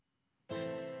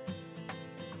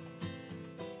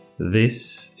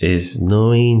This is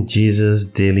Knowing Jesus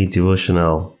Daily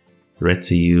Devotional, read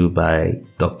to you by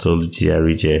Dr. Oluchi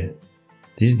Arije.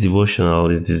 This devotional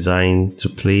is designed to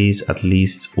place at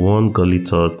least one godly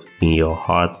thought in your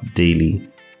heart daily.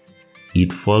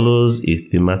 It follows a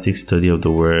thematic study of the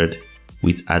Word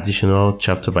with additional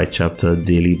chapter-by-chapter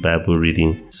daily Bible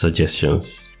reading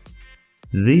suggestions.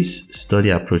 These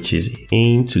study approaches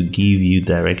aim to give you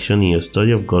direction in your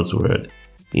study of God's Word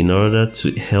in order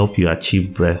to help you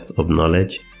achieve breadth of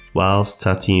knowledge while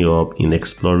starting you up in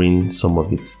exploring some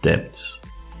of its depths.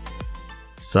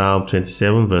 Psalm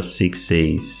 27 verse 6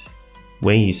 says,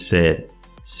 "When you said,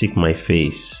 'Seek my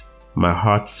face,' my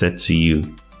heart said to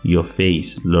you, 'Your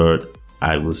face, Lord,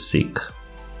 I will seek.'"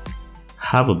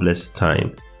 Have a blessed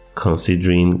time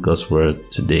considering God's Word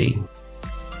today.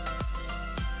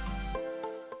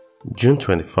 June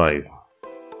 25.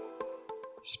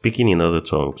 Speaking in other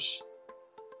tongues.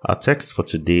 Our text for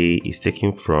today is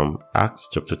taken from Acts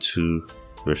chapter 2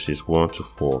 verses 1 to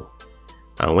 4.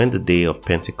 "And when the day of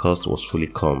Pentecost was fully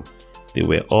come, they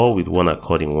were all with one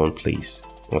accord in one place.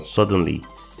 And suddenly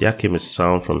there came a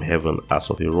sound from heaven as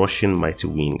of a rushing mighty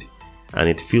wind, and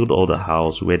it filled all the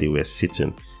house where they were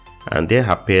sitting. And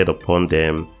there appeared upon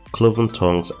them cloven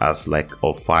tongues as like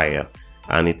of fire,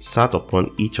 and it sat upon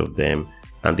each of them,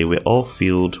 and they were all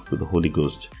filled with the Holy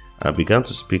Ghost, and began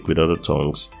to speak with other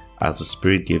tongues, as the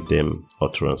Spirit gave them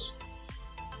utterance."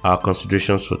 Our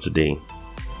considerations for today.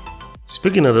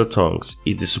 Speaking other tongues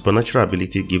is the supernatural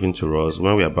ability given to us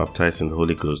when we are baptized in the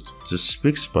Holy Ghost to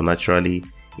speak supernaturally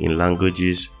in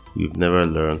languages we've never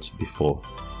learned before.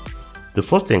 The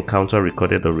first encounter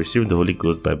recorded of receiving the Holy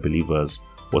Ghost by believers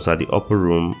was at the upper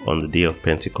room on the day of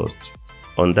Pentecost.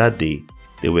 On that day,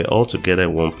 they were all together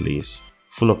in one place,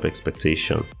 full of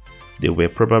expectation. They were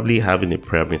probably having a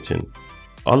prayer meeting.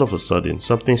 All of a sudden,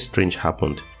 something strange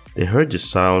happened. They heard the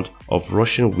sound of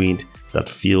rushing wind that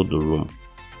filled the room.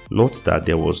 Note that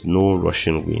there was no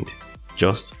rushing wind,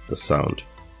 just the sound.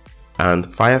 And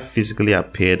fire physically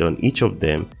appeared on each of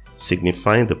them,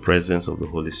 signifying the presence of the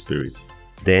Holy Spirit.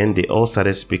 Then they all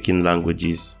started speaking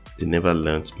languages they never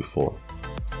learnt before.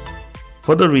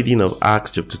 Further reading of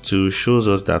Acts chapter 2 shows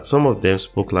us that some of them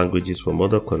spoke languages from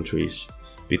other countries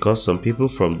because some people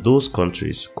from those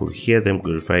countries could hear them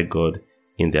glorify God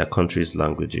in their country's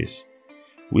languages.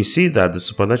 We see that the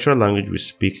supernatural language we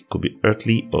speak could be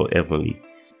earthly or heavenly.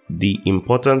 The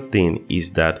important thing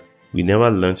is that we never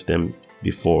learnt them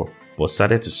before but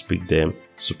started to speak them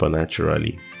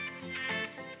supernaturally.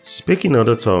 Speaking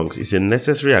other tongues is a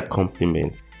necessary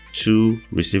accompaniment to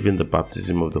receiving the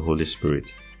baptism of the Holy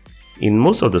Spirit. In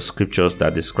most of the scriptures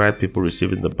that describe people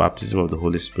receiving the baptism of the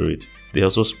Holy Spirit, they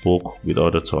also spoke with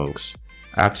other tongues.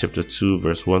 Acts chapter 2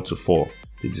 verse 1 to 4.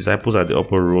 The disciples at the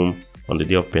upper room on the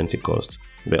day of Pentecost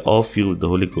were all filled with the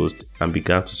Holy Ghost and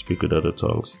began to speak with other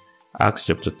tongues. Acts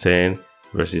chapter 10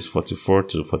 verses 44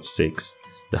 to 46.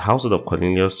 The household of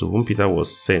Cornelius, to whom Peter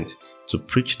was sent to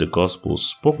preach the gospel,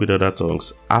 spoke with other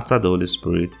tongues after the Holy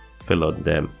Spirit fell on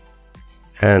them.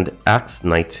 And Acts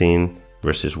 19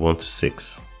 verses 1 to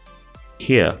 6.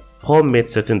 Here, Paul met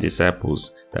certain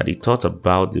disciples that he taught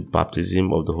about the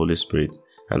baptism of the Holy Spirit,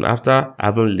 and after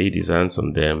having laid his hands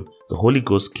on them, the Holy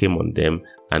Ghost came on them,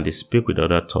 and they spake with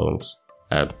other tongues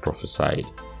and prophesied.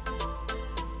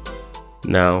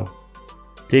 Now,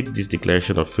 take this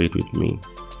declaration of faith with me.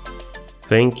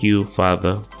 Thank you,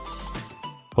 Father,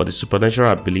 for the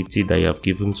supernatural ability that you have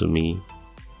given to me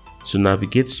to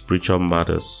navigate spiritual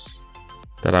matters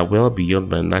that are well beyond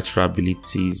my natural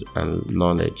abilities and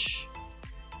knowledge,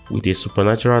 with a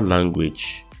supernatural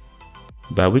language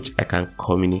by which I can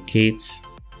communicate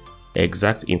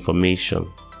exact information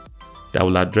that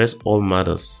will address all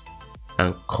matters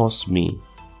and cause me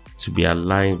to be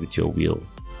aligned with your will.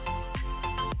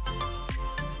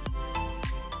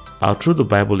 Our Through the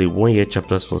Bible in 1 Year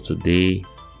chapters for today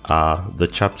are the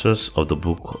chapters of the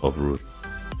book of Ruth.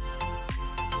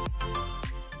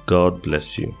 God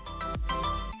bless you.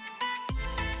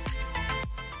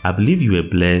 I believe you were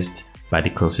blessed by the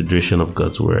consideration of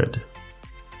God's Word.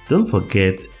 Don't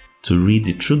forget to read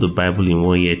the Through the Bible in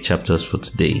 1 Year chapters for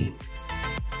today.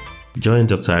 Join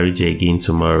Dr. Arije again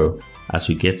tomorrow as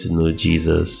we get to know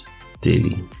Jesus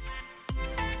daily.